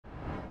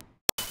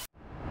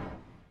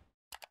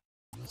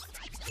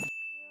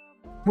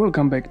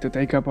Welcome back to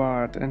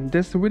TakeApart, and in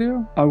this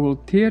video I will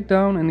tear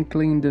down and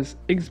clean this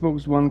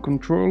Xbox One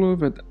controller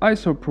with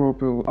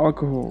isopropyl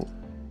alcohol.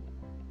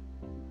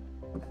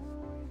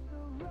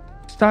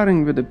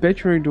 Starting with the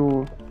battery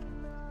door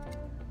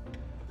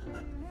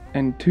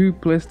and two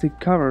plastic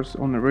covers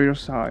on the rear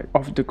side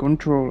of the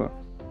controller.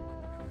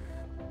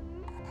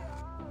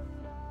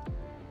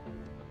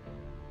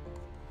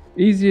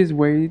 Easiest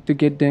way to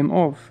get them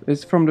off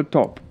is from the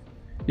top.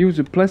 Use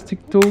a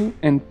plastic tool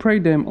and pry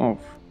them off.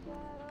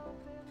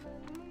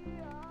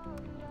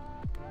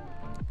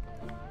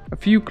 A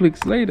few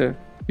clicks later,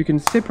 you can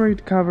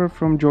separate cover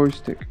from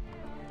joystick.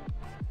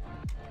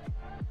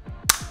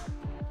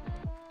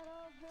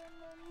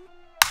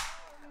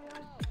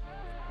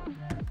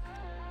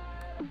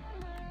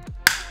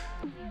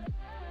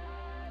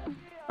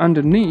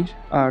 Underneath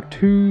are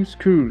two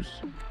screws,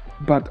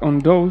 but on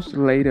those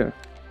later.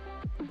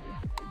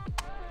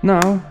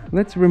 Now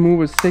let's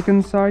remove a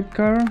second side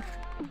cover.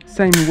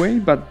 Same way,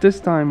 but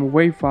this time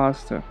way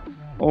faster.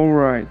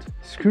 Alright,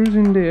 screws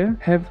in there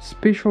have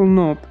special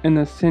knob in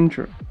the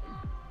center.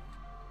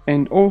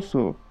 And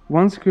also,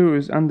 one screw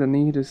is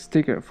underneath the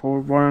sticker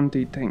for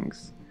warranty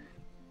things.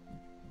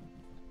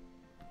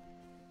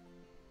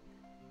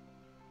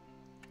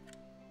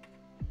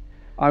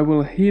 I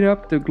will heat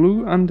up the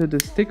glue under the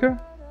sticker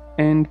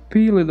and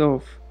peel it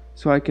off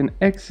so I can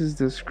access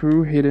the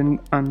screw hidden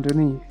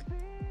underneath.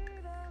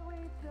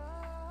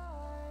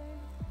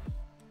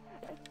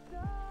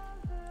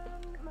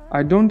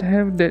 I don't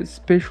have that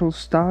special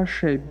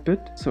star-shaped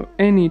bit, so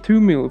any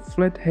 2mm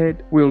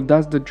flathead will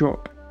does the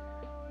job.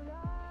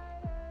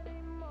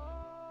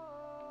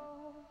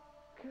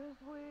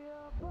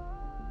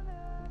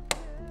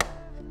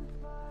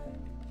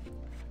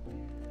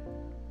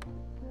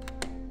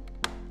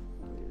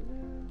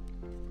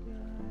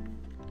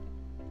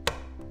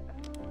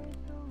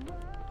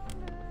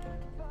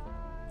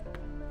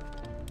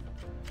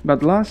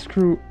 But last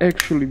screw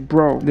actually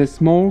broke. The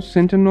small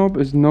center knob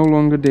is no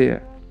longer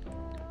there.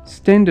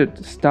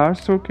 Standard star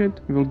socket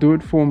will do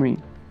it for me.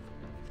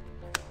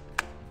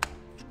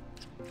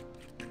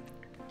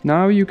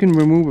 Now you can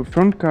remove a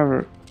front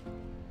cover.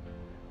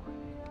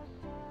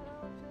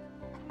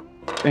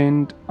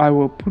 And I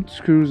will put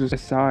screws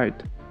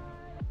aside.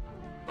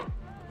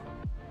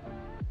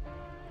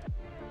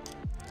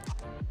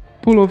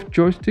 Pull off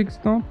joystick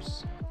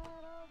knobs.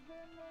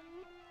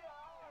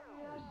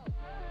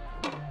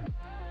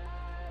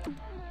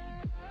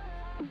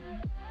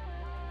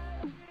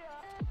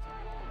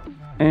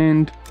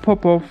 And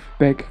pop off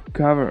back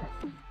cover.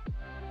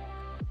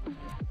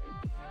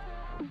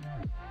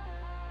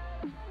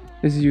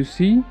 As you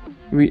see,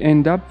 we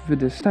end up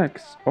with a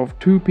stacks of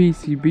two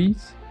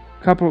PCBs,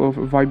 couple of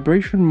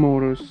vibration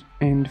motors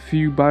and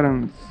few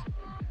buttons.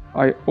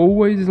 I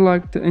always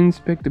like to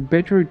inspect the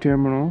battery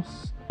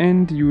terminals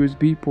and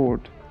USB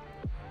port.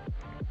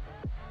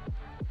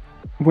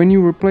 When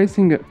you're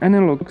replacing the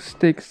analog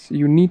sticks,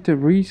 you need to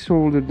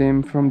resolder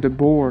them from the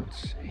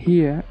boards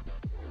here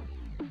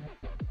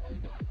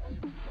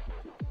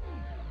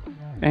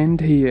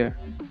and here.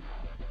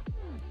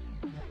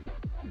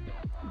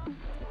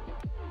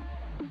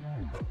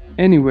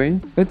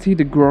 Anyway, let's see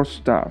the gross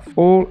stuff.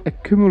 All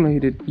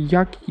accumulated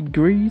yucky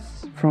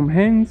grease from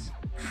hands,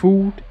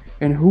 food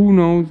and who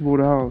knows what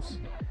else,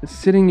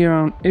 sitting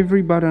around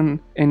every button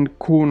and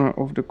corner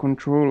of the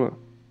controller.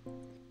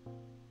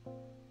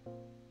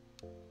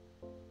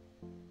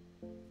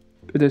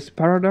 It is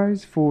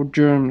paradise for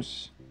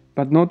germs,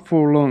 but not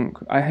for long.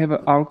 I have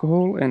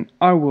alcohol and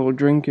I will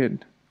drink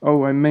it.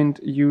 Oh, I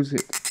meant use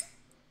it.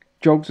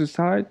 Jokes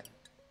aside,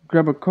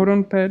 grab a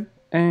cotton pad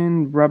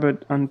and rub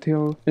it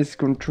until it's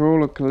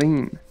controller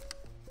clean.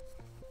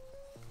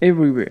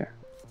 Everywhere.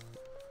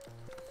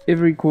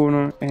 Every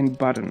corner and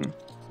button.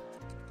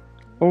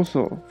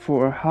 Also,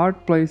 for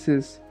hard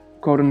places,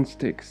 cotton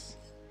sticks.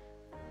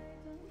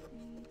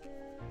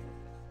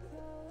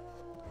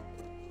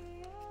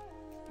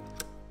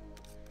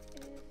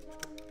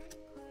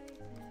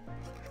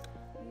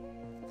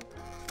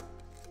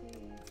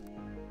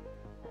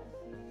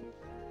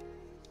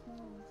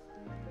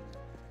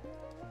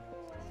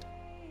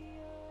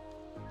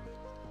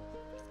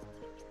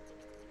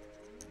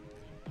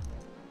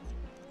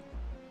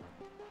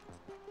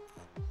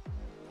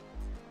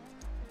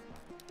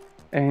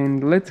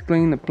 And let's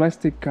clean the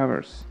plastic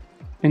covers.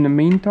 In the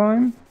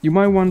meantime, you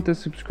might want to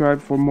subscribe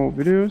for more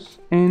videos,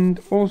 and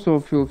also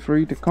feel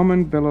free to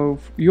comment below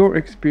your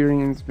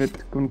experience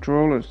with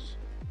controllers.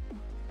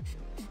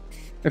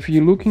 If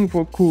you're looking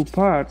for cool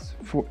parts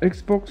for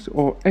Xbox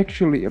or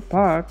actually a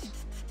parts,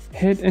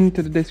 head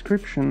into the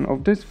description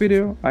of this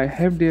video. I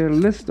have there a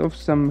list of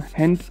some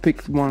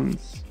hand-picked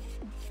ones.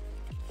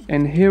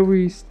 And here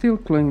we still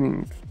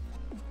cleaning.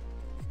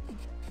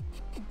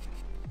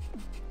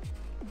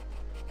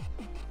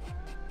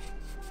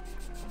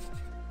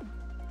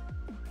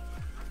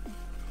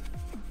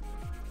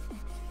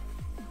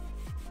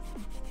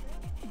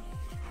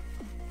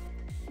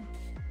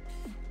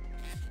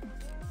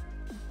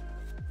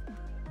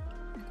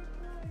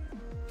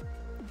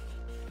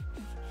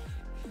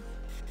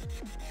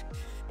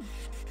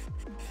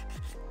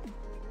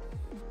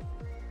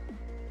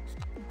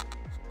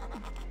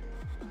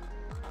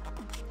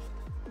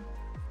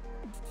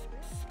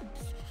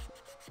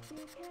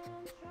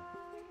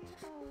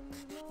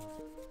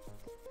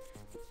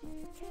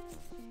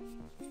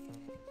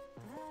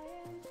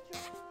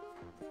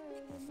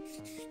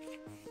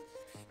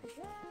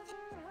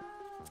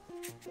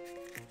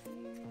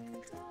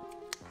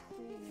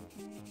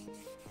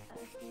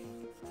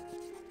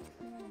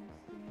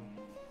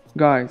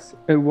 Guys,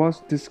 it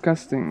was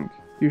disgusting.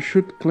 You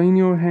should clean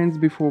your hands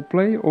before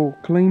play or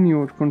clean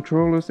your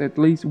controllers at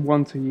least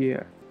once a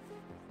year.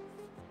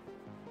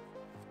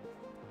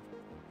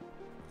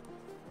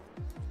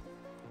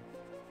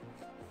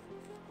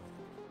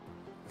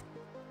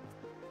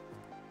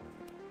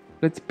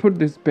 Let's put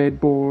this bad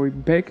boy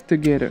back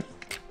together.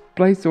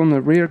 Place on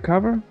the rear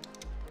cover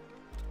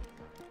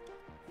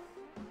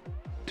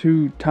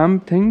 2 thumb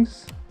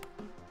things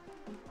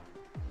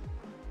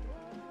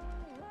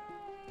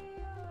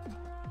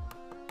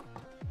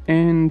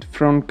and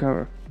front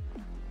cover.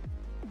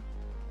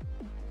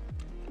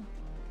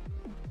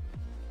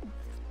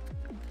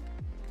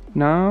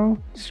 Now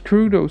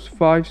screw those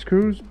 5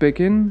 screws back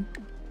in.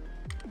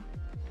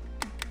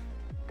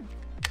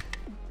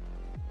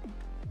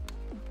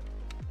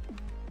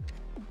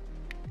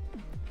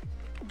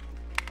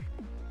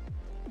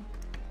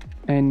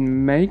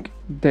 And make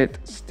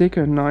that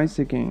sticker nice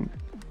again.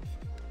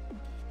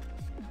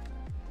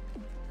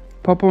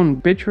 Pop on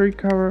battery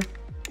cover.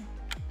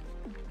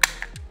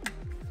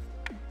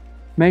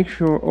 Make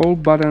sure all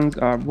buttons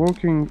are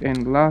working,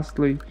 and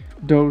lastly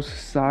those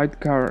side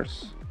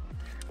covers.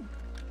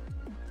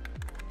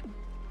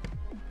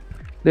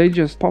 They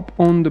just pop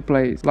on the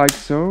place like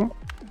so.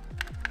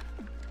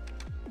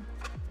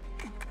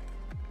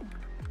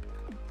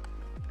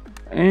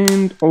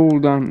 And all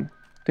done.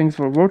 Thanks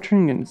for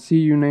watching and see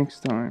you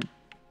next time.